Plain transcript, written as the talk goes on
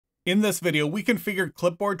In this video, we configured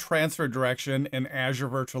clipboard transfer direction in Azure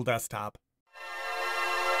Virtual Desktop.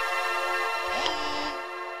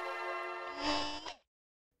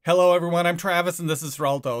 Hello everyone, I'm Travis and this is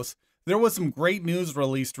Raltos. There was some great news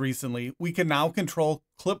released recently. We can now control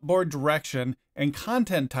clipboard direction and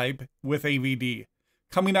content type with AVD.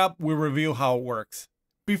 Coming up, we'll review how it works.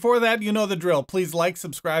 Before that, you know the drill. Please like,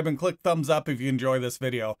 subscribe, and click thumbs up if you enjoy this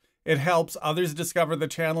video. It helps others discover the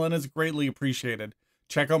channel and is greatly appreciated.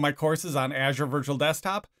 Check out my courses on Azure Virtual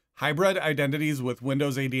Desktop, hybrid identities with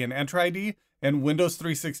Windows AD and Entra ID, and Windows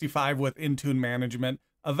 365 with Intune management,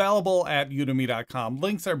 available at udemy.com.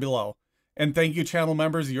 Links are below. And thank you, channel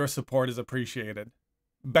members. Your support is appreciated.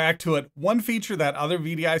 Back to it. One feature that other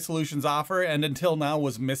VDI solutions offer and until now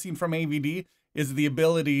was missing from AVD is the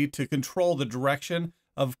ability to control the direction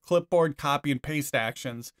of clipboard copy and paste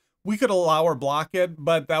actions. We could allow or block it,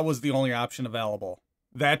 but that was the only option available.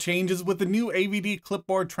 That changes with the new AVD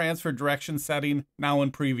clipboard transfer direction setting now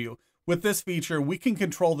in preview. With this feature, we can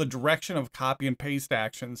control the direction of copy and paste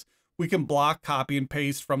actions. We can block copy and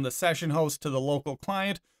paste from the session host to the local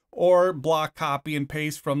client, or block copy and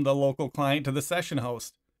paste from the local client to the session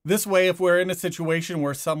host. This way, if we're in a situation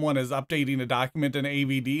where someone is updating a document in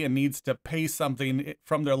AVD and needs to paste something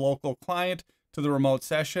from their local client to the remote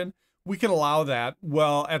session, we can allow that,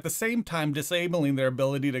 while at the same time disabling their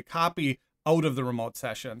ability to copy out of the remote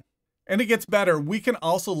session. And it gets better. We can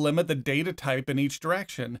also limit the data type in each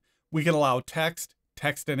direction. We can allow text,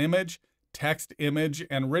 text and image,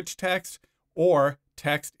 and rich text, or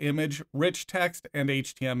text, image, rich text, and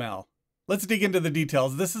HTML. Let's dig into the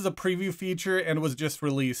details. This is a preview feature and was just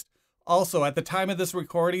released. Also, at the time of this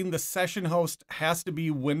recording, the session host has to be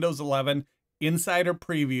Windows 11 Insider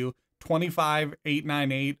Preview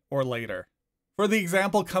 25898 or later. For the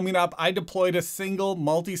example coming up, I deployed a single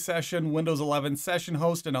multi-session Windows 11 session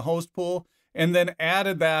host in a host pool, and then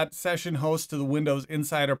added that session host to the Windows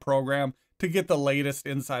Insider program to get the latest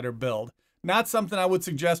Insider build. Not something I would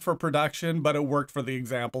suggest for production, but it worked for the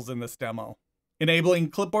examples in this demo. Enabling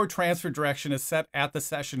clipboard transfer direction is set at the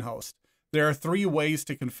session host. There are 3 ways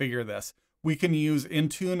to configure this. We can use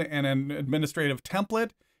Intune and an administrative template.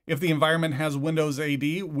 If the environment has Windows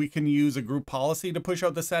AD, we can use a group policy to push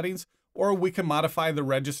out the settings, or we can modify the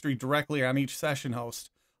registry directly on each session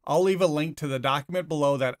host. I'll leave a link to the document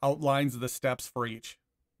below that outlines the steps for each.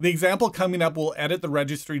 The example coming up will edit the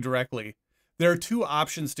registry directly. There are 2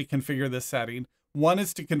 options to configure this setting. One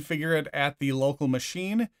is to configure it at the local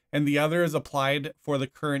machine, and the other is applied for the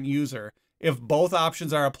current user. If both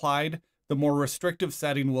options are applied, the more restrictive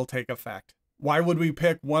setting will take effect. Why would we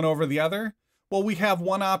pick one over the other? Well, we have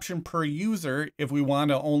one option per user if we want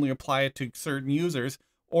to only apply it to certain users,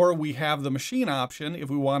 or we have the machine option if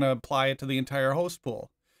we want to apply it to the entire host pool.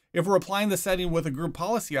 If we're applying the setting with a group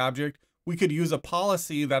policy object, we could use a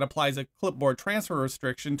policy that applies a clipboard transfer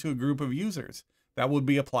restriction to a group of users. That would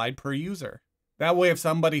be applied per user. That way, if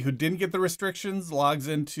somebody who didn't get the restrictions logs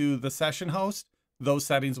into the session host, those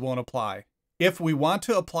settings won't apply. If we want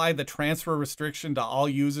to apply the transfer restriction to all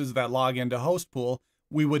users that log into host pool,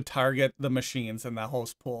 we would target the machines in that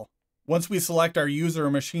host pool. Once we select our user or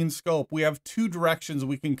machine scope, we have 2 directions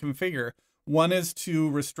we can configure. One is to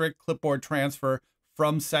restrict clipboard transfer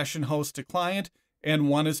from session host to client, and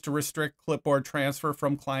one is to restrict clipboard transfer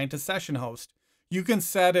from client to session host. You can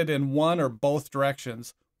set it in one or both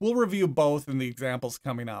directions. We'll review both in the examples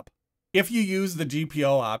coming up. If you use the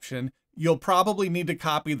GPO option, you'll probably need to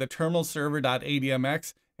copy the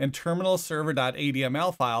terminalserver.admx and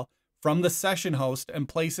terminalserver.adml file from the session host and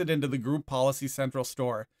place it into the Group Policy Central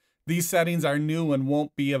store. These settings are new and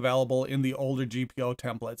won't be available in the older GPO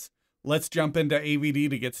templates. Let's jump into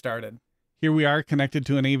AVD to get started. Here we are connected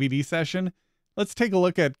to an AVD session. Let's take a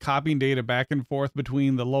look at copying data back and forth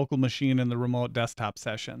between the local machine and the remote desktop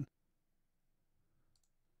session.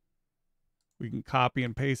 We can copy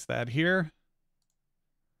and paste that here.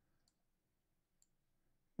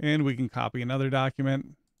 And we can copy another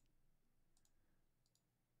document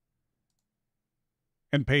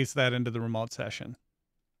and paste that into the remote session.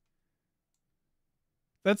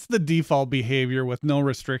 That's the default behavior with no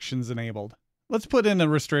restrictions enabled. Let's put in a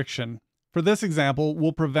restriction. For this example,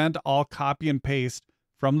 we'll prevent all copy and paste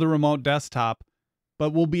from the remote desktop,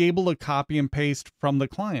 but we'll be able to copy and paste from the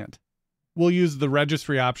client. We'll use the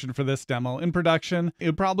registry option for this demo. In production, it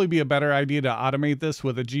would probably be a better idea to automate this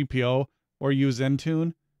with a GPO or use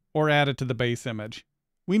Intune or add it to the base image.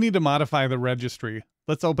 We need to modify the registry.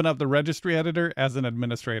 Let's open up the registry editor as an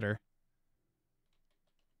administrator.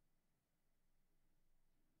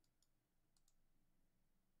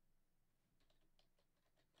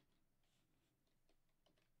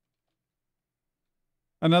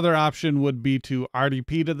 Another option would be to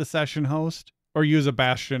RDP to the session host or use a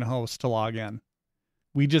Bastion host to log in.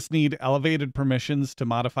 We just need elevated permissions to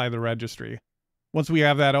modify the registry. Once we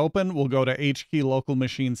have that open, we'll go to HKey Local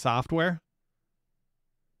Machine Software,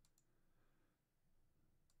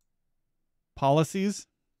 Policies,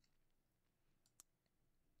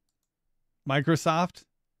 Microsoft,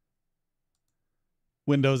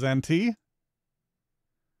 Windows NT,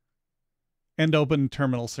 and open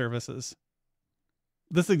Terminal Services.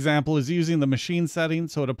 This example is using the machine setting,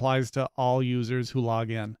 so it applies to all users who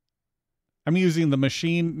log in. I'm using the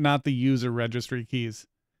machine, not the user registry keys.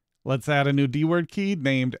 Let's add a new dword key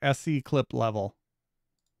named SC Clip Level.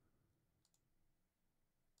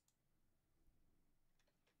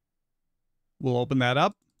 We'll open that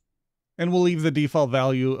up, and we'll leave the default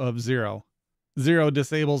value of 0. 0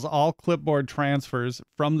 disables all clipboard transfers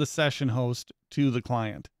from the session host to the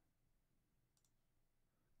client.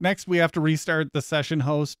 Next, we have to restart the session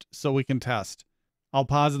host so we can test. I'll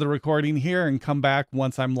pause the recording here and come back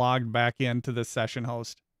once I'm logged back into the session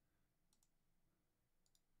host.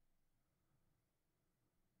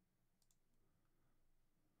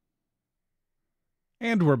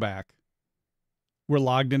 And we're back. We're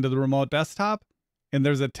logged into the remote desktop, and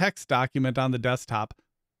there's a text document on the desktop.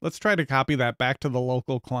 Let's try to copy that back to the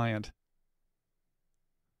local client.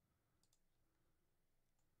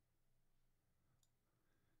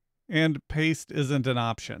 And paste isn't an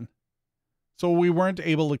option. So we weren't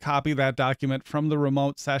able to copy that document from the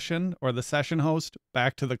remote session or the session host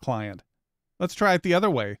back to the client. Let's try it the other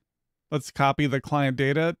way. Let's copy the client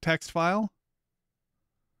data text file.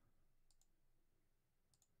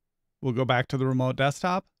 We'll go back to the remote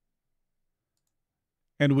desktop,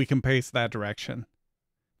 and we can paste that direction.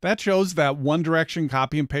 That shows that one direction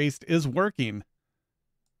copy and paste is working.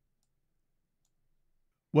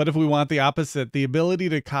 What if we want the opposite, the ability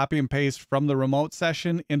to copy and paste from the remote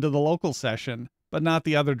session into the local session, but not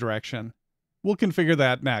the other direction? We'll configure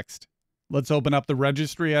that next. Let's open up the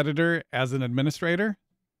registry editor as an administrator.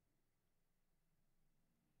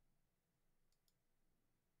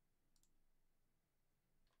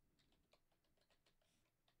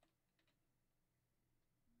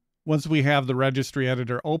 Once we have the registry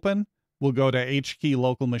editor open, we'll go to HKey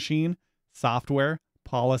Local Machine, Software,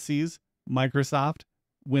 Policies, Microsoft,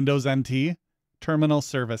 Windows NT, Terminal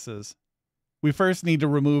Services. We first need to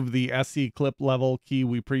remove the SC Clip Level key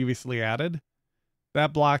we previously added.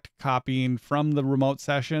 That blocked copying from the remote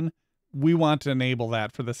session. We want to enable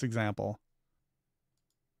that for this example.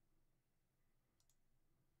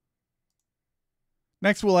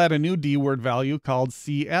 Next, we'll add a new dword value called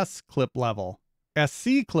CS Clip Level.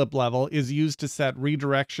 SC Clip Level is used to set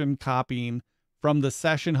redirection copying from the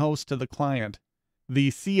session host to the client.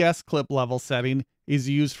 The CS Clip Level setting is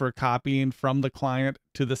used for copying from the client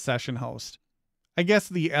to the session host. I guess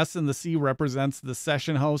the S and the C represents the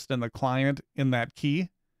session host and the client in that key.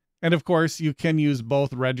 And of course, you can use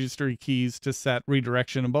both registry keys to set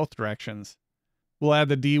redirection in both directions. We'll add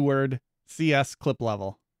the dword CS Clip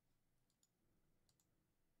Level.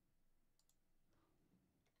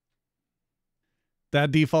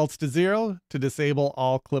 That defaults to 0 to disable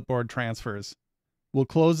all clipboard transfers. We'll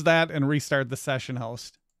close that and restart the session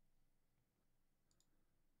host.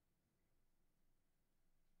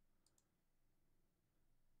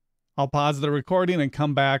 I'll pause the recording and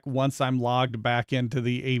come back once I'm logged back into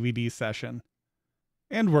the AVD session.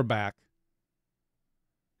 And we're back.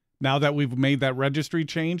 Now that we've made that registry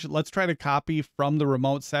change, let's try to copy from the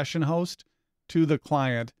remote session host to the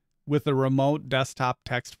client with the remote desktop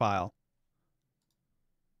text file.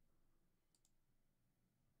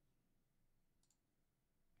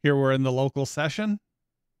 Here we're in the local session,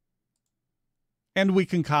 and we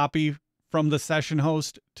can copy from the session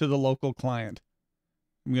host to the local client.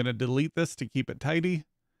 I'm going to delete this to keep it tidy.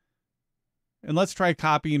 And let's try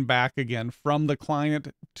copying back again from the client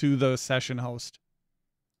to the session host.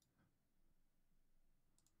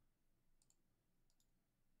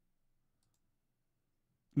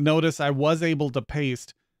 Notice I was able to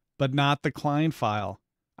paste, but not the client file.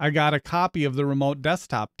 I got a copy of the remote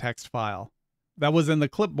desktop text file. That was in the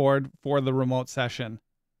clipboard for the remote session.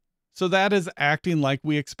 So that is acting like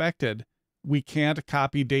we expected. We can't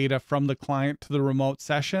copy data from the client to the remote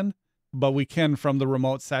session, but we can from the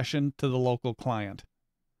remote session to the local client.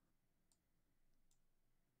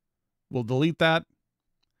 We'll delete that.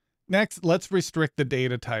 Next, let's restrict the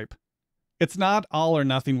data type. It's not all or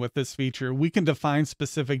nothing with this feature. We can define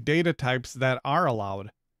specific data types that are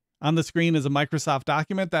allowed. On the screen is a Microsoft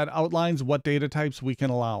document that outlines what data types we can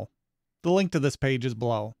allow. The link to this page is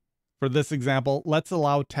below. For this example, let's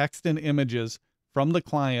allow text and images from the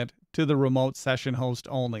client to the remote session host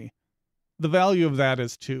only. The value of that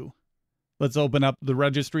is 2. Let's open up the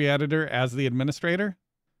registry editor as the administrator.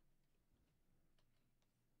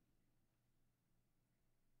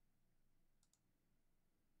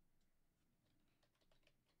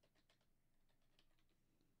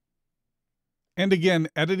 And again,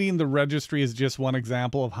 editing the registry is just one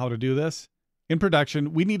example of how to do this. In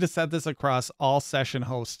production, we need to set this across all session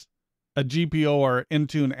hosts. A GPO or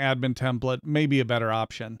Intune admin template may be a better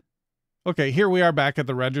option. Okay, here we are back at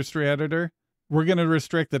the registry editor. We're going to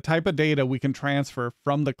restrict the type of data we can transfer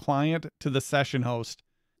from the client to the session host.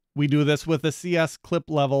 We do this with the CS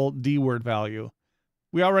clip level dword value.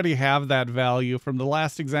 We already have that value from the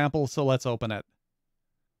last example, so let's open it.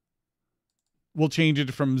 We'll change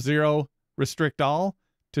it from 0, restrict all,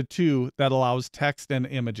 to 2, that allows text and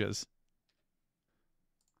images.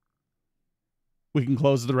 We can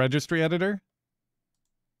close the registry editor.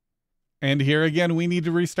 And here again, we need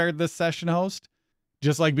to restart this session host.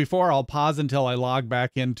 Just like before, I'll pause until I log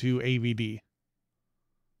back into AVD.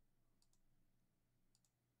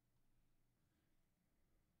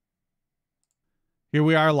 Here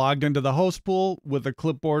we are logged into the host pool with the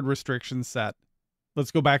clipboard restrictions set.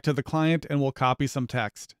 Let's go back to the client and we'll copy some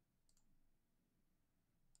text.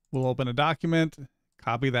 We'll open a document,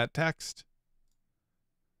 copy that text.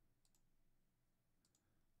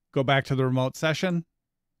 Go back to the remote session,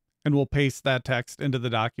 and we'll paste that text into the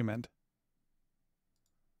document.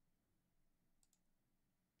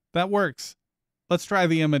 That works. Let's try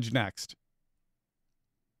the image next.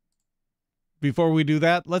 Before we do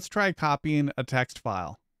that, let's try copying a text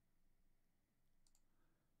file.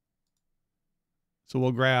 So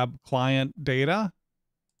we'll grab client data.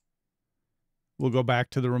 We'll go back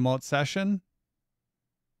to the remote session.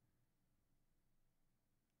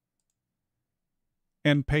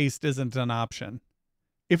 And paste isn't an option.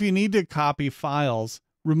 If you need to copy files,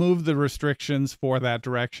 remove the restrictions for that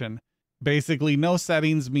direction. Basically, no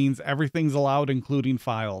settings means everything's allowed, including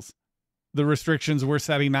files. The restrictions we're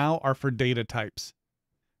setting now are for data types.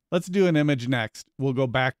 Let's do an image next. We'll go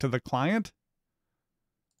back to the client.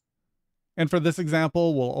 And for this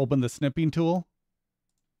example, we'll open the snipping tool.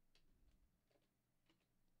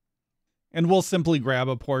 And we'll simply grab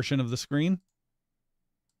a portion of the screen.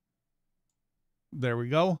 There we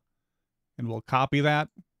go. And we'll copy that.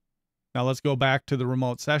 Now let's go back to the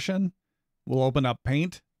remote session. We'll open up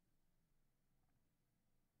Paint.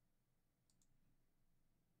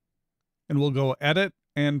 And we'll go Edit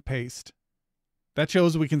and Paste. That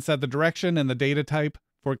shows we can set the direction and the data type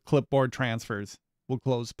for clipboard transfers. We'll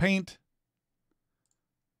close Paint.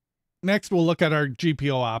 Next, we'll look at our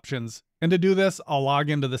GPO options. And to do this, I'll log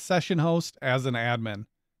into the session host as an admin.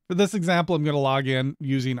 For this example, I'm going to log in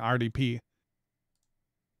using RDP.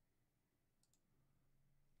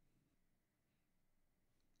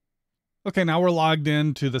 Okay, now we're logged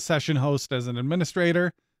in to the session host as an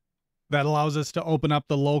administrator. That allows us to open up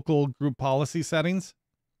the local group policy settings.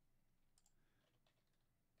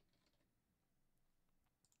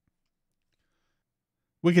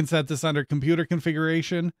 We can set this under computer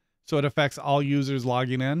configuration, so it affects all users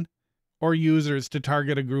logging in, or users to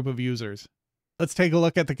target a group of users. Let's take a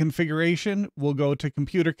look at the configuration. We'll go to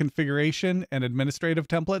Computer Configuration and Administrative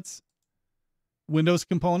Templates, Windows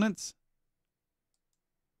Components,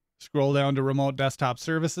 scroll down to Remote Desktop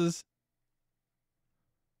Services,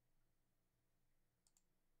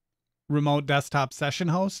 Remote Desktop Session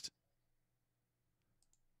Host,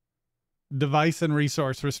 Device and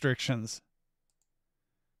Resource Restrictions.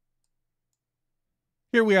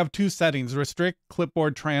 Here we have two settings: restrict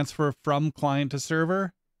clipboard transfer from client to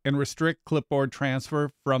server and restrict clipboard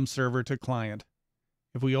transfer from server to client.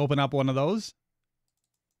 If we open up one of those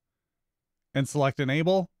and select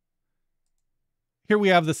Enable, here we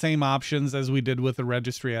have the same options as we did with the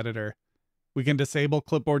registry editor. We can disable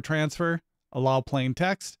clipboard transfer, allow plain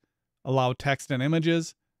text, allow text and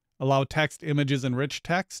images, allow text, images, and rich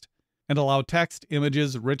text, and allow text,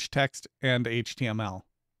 images, rich text, and HTML.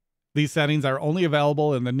 These settings are only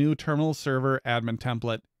available in the new Terminal Server admin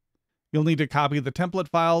template. You'll need to copy the template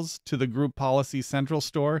files to the Group Policy Central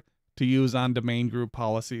Store to use on domain group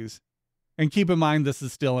policies. And keep in mind this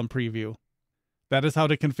is still in preview. That is how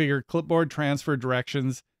to configure clipboard transfer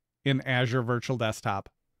directions in Azure Virtual Desktop.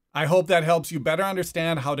 I hope that helps you better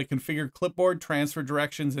understand how to configure clipboard transfer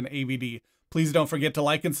directions in AVD. Please don't forget to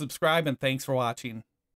like and subscribe, and thanks for watching.